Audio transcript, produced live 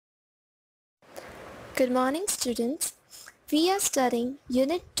Good morning, students. We are studying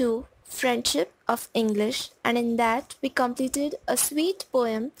Unit 2, Friendship of English, and in that we completed a sweet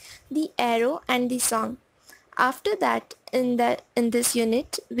poem, The Arrow and the Song. After that, in this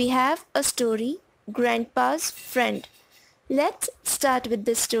unit, we have a story, Grandpa's Friend. Let's start with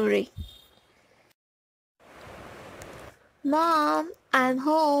the story. Mom, I'm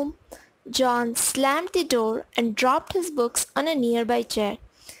home. John slammed the door and dropped his books on a nearby chair.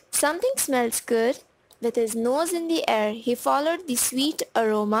 Something smells good. With his nose in the air, he followed the sweet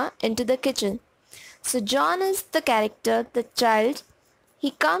aroma into the kitchen. So John is the character, the child.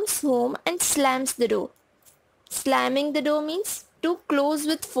 He comes home and slams the door. Slamming the door means to close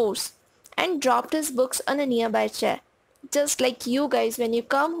with force, and dropped his books on a nearby chair. Just like you guys when you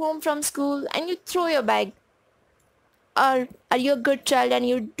come home from school and you throw your bag. Or are you a good child and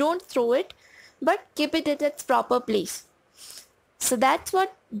you don't throw it but keep it at its proper place? So that's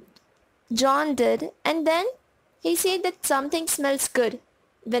what John did, and then he said that something smells good.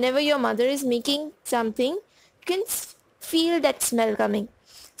 Whenever your mother is making something, you can feel that smell coming.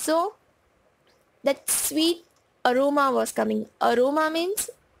 So that sweet aroma was coming. Aroma means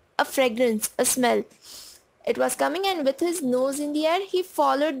a fragrance, a smell. It was coming, and with his nose in the air, he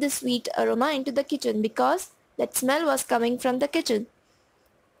followed the sweet aroma into the kitchen because that smell was coming from the kitchen.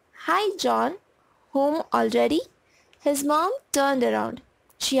 Hi, John. Home already? His mom turned around.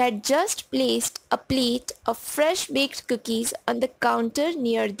 She had just placed a plate of fresh baked cookies on the counter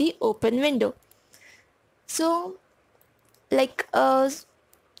near the open window. So, like a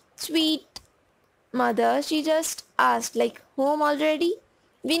sweet mother, she just asked, like, home already?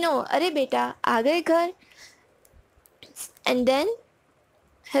 We know, अरे बेटा, आ गए घर. And then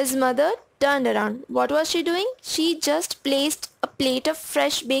his mother turned around. What was she doing? She just placed a plate of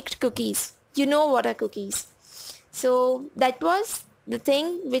fresh baked cookies. You know what are cookies. So that was the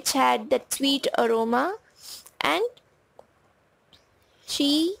thing which had that sweet aroma, and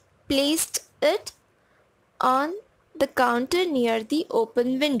she placed it on the counter near the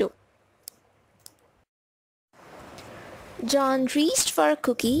open window. John reached for a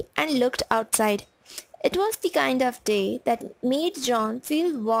cookie and looked outside. It was the kind of day that made John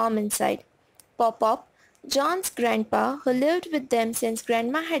feel warm inside. Pop-Pop, John's grandpa, who lived with them since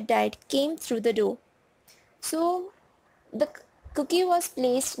Grandma had died, came through the door. So the cookie was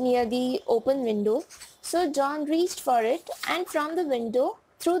placed near the open window. So John reached for it, and from the window,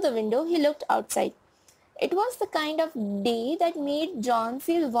 through the window, he looked outside. It was the kind of day that made John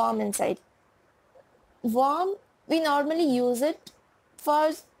feel warm inside. Warm, we normally use it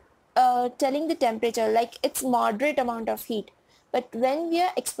for telling the temperature, like it's moderate amount of heat. But when we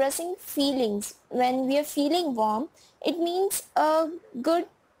are expressing feelings, when we are feeling warm, it means a good,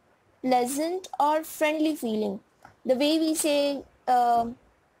 pleasant or friendly feeling. The way we say a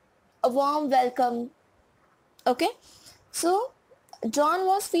warm welcome. Okay, so John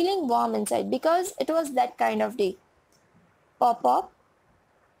was feeling warm inside because it was that kind of day. Pop-Pop,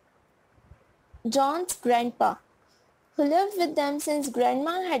 John's grandpa, who lived with them since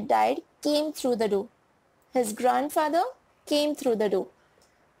Grandma had died, came through the door. His grandfather came through the door.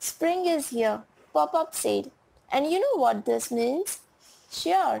 Spring is here, Pop-Pop said. And you know what this means?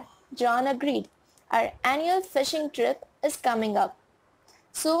 Sure, John agreed. Our annual fishing trip is coming up.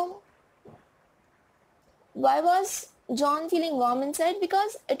 So, why was John feeling warm inside?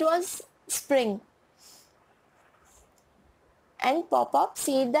 Because it was spring. And Pop-Pop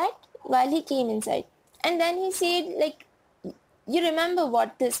said that while he came inside. And then he said, like, you remember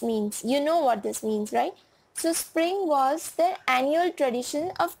what this means. You know what this means, right? So spring was their annual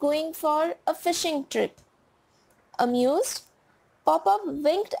tradition of going for a fishing trip. Amused, Pop-Pop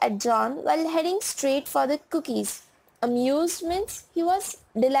winked at John while heading straight for the cookies. Amused means he was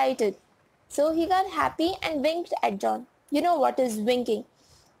delighted. So he got happy and winked at John. You know what is winking?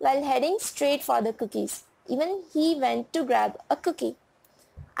 While heading straight for the cookies. Even he went to grab a cookie.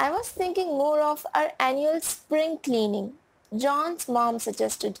 I was thinking more of our annual spring cleaning, John's mom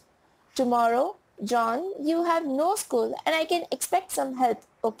suggested. Tomorrow, John, you have no school and I can expect some help,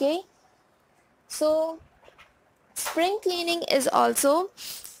 okay? So, spring cleaning is also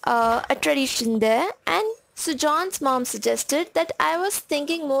a tradition there, and so John's mom suggested that I was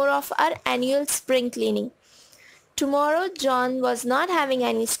thinking more of our annual spring cleaning. Tomorrow, John was not having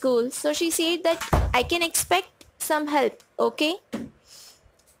any school, so she said that I can expect some help, okay?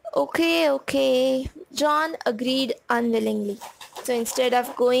 Okay. John agreed unwillingly. So instead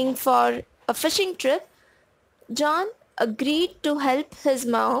of going for a fishing trip, John agreed to help his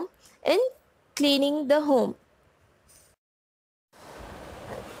mom in cleaning the home.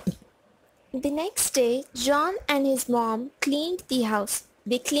 The next day, John and his mom cleaned the house.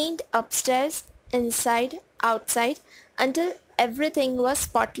 They cleaned upstairs inside, outside, until everything was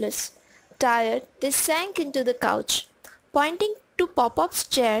spotless. Tired, they sank into the couch. Pointing to Pop-Up's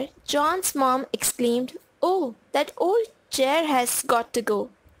chair, John's mom exclaimed, "Oh, that old chair has got to go.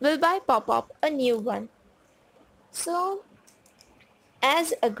 We'll buy Pop-Up a new one." So,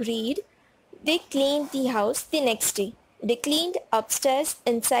 as agreed, they cleaned the house the next day. They cleaned upstairs,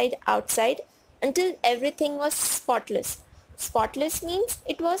 inside, outside until everything was spotless. Spotless means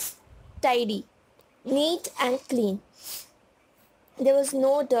it was tidy, neat and clean. There was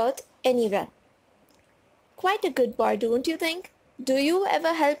no dirt anywhere. Quite a good boy, don't you think? Do you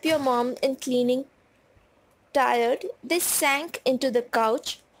ever help your mom in cleaning? Tired, they sank into the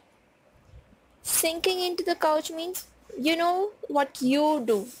couch. Sinking into the couch means you know what you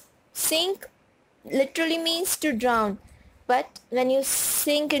do. Sink literally means to drown. But when you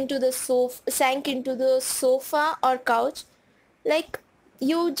sank into the sofa or couch, like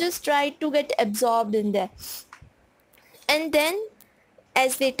you just try to get absorbed in there. And then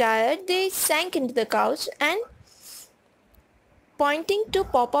as they tired, they sank into the couch and pointing to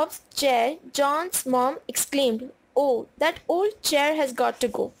Pop-Up's chair, John's mom exclaimed, "Oh, that old chair has got to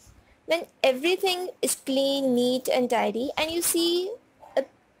go." When everything is clean, neat and tidy and you see a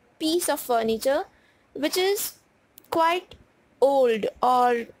piece of furniture which is quite old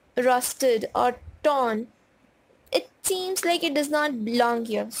or rusted or torn, it seems like it does not belong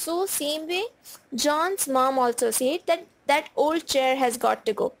here. So same way, John's mom also said that that old chair has got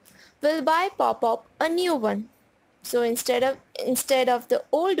to go. We'll buy Pop-Up a new one. So instead of the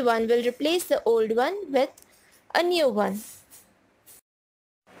old one, we'll replace the old one with a new one.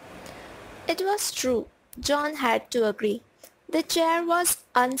 It was true. John had to agree. The chair was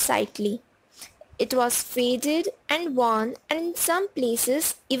unsightly. It was faded and worn and in some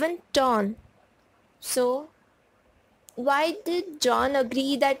places even torn. So why did John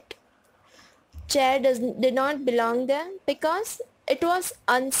agree that chair did not belong there? Because it was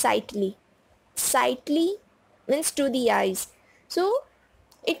unsightly. Sightly means to the eyes. So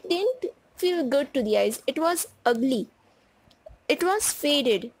it didn't feel good to the eyes. It was ugly. It was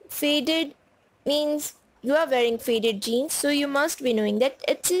faded. Faded means you are wearing faded jeans, so you must be knowing that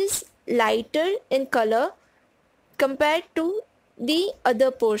it is lighter in color compared to the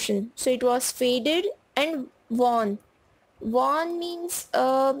other portion. So it was faded and worn. Worn means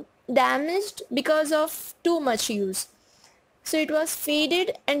damaged because of too much use. So it was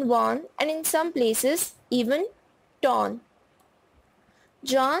faded and worn and in some places even torn.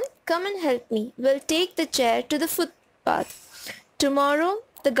 "John, come and help me. We'll take the chair to the footpath. Tomorrow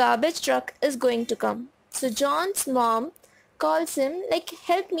the garbage truck is going to come." So John's mom calls him like,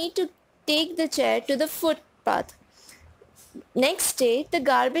 "Help me to take the chair to the footpath. Next day the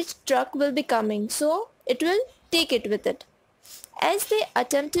garbage truck will be coming, so it will take it with it." As they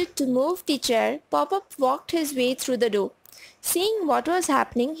attempted to move the chair, Pop-Up walked his way through the door. Seeing what was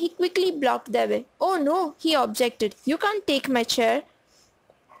happening, he quickly blocked their way. "Oh no," he objected. "You can't take my chair."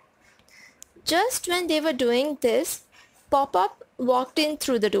 Just when they were doing this, Pop-Up walked in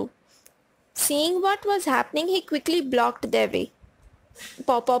through the door. Seeing what was happening, he quickly blocked their way.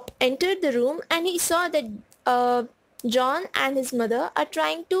 Pop-Up entered the room and he saw that John and his mother are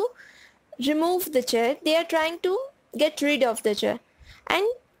trying to remove the chair. They are trying to get rid of the chair. And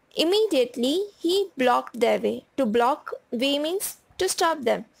immediately he blocked their way. To block way means to stop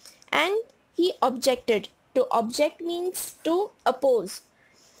them. And he objected. To object means to oppose.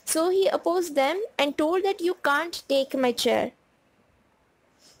 So he opposed them and told that "You can't take my chair.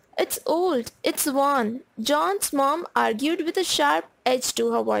 It's old, it's worn." John's mom argued with a sharp edge to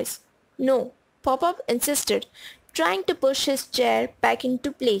her voice. "No," Pop-Up insisted, trying to push his chair back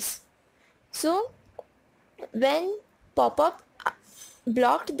into place. So when Pop-Up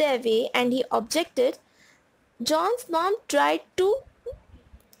blocked their way and he objected, John's mom tried to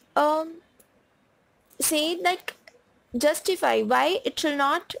say that justify why it shall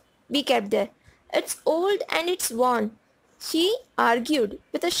not be kept there. "It's old and it's worn," she argued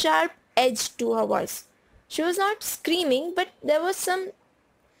with a sharp edge to her voice. She was not screaming, but there was some,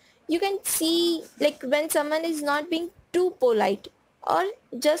 you can see like when someone is not being too polite, or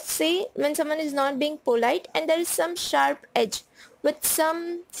just say when someone is not being polite and there is some sharp edge with some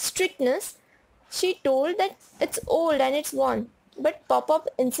strictness. She told that it's old and it's worn, but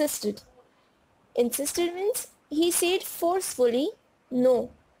Pop-Up insisted. Insisted means he said forcefully no,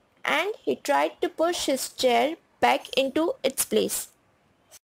 and he tried to push his chair back into its place.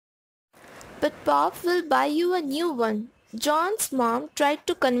 "But Pop will buy you a new one," John's mom tried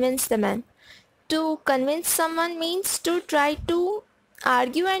to convince the man. To convince someone means to try to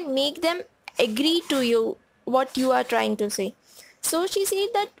argue and make them agree to you what you are trying to say. So she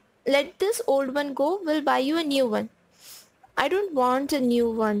said that let this old one go, we'll buy you a new one. I don't want a new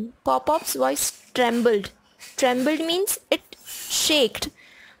one. Pop-Pop's voice trembled. Trembled means it shaked.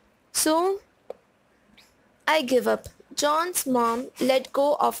 So I give up. John's mom let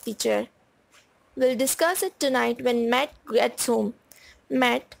go of the chair. We'll discuss it tonight when Matt gets home.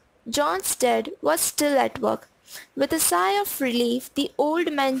 Matt, John's dad, was still at work. With a sigh of relief, the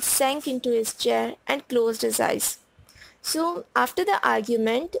old man sank into his chair and closed his eyes. So after the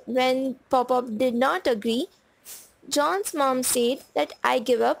argument, when Pop-Pop did not agree, John's mom said that I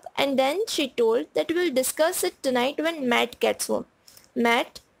give up, and then she told that we'll discuss it tonight when Matt gets home.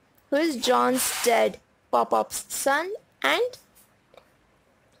 Matt, who is John's dad, Pop-Pop's son, and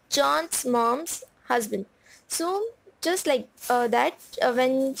John's mom's husband. So just like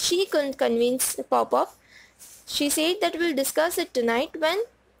when she couldn't convince Pop-Pop, she said that we'll discuss it tonight when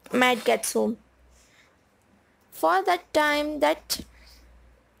Matt gets home. For that time, that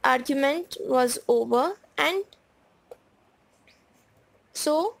argument was over, and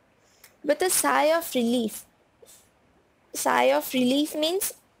so with a sigh of relief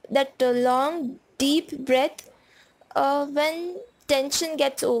means that long deep breath when tension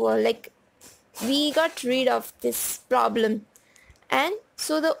gets over, like we got rid of this problem. And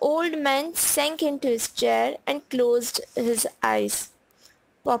so the old man sank into his chair and closed his eyes.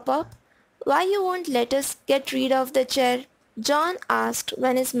 Pop-Pop, why you won't let us get rid of the chair? John asked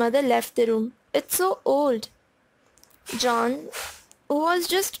when his mother left the room. It's so old. John, who was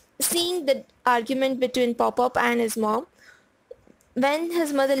just seeing the argument between Pop-Pop and his mom, when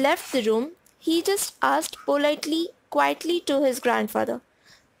his mother left the room, he just asked politely, quietly to his grandfather,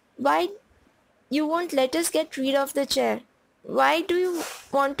 why you won't let us get rid of the chair? Why do you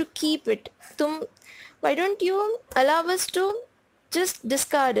want to keep it? Why don't you allow us to just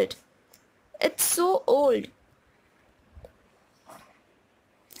discard it? It's so old.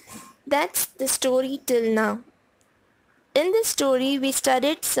 That's the story till now. In this story, we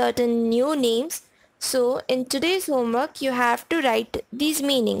studied certain new names. So in today's homework, you have to write these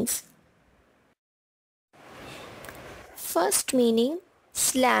meanings. First meaning,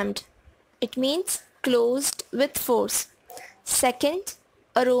 slammed. It means closed with force. Second,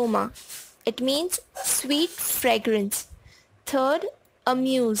 aroma. It means sweet fragrance. Third,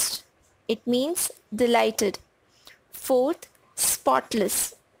 amused. It means delighted. Fourth,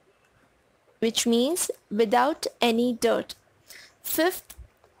 spotless, which means without any dirt. Fifth,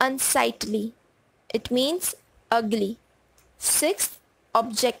 unsightly. It means ugly. Sixth,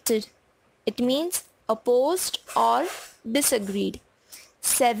 objected. It means opposed or disagreed.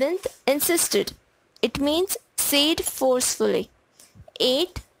 Seventh, insisted. It means said forcefully.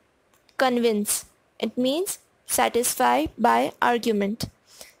 Eighth, convince. It means satisfy by argument.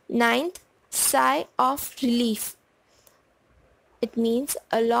 Ninth, sigh of relief. It means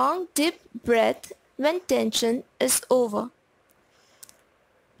a long deep breath when tension is over.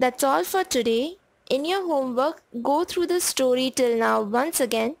 That's all for today. In your homework, go through the story till now once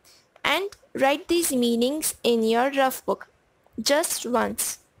again and write these meanings in your rough book. Just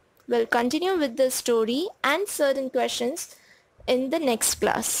once. We'll continue with the story and certain questions in the next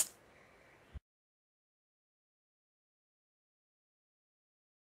class.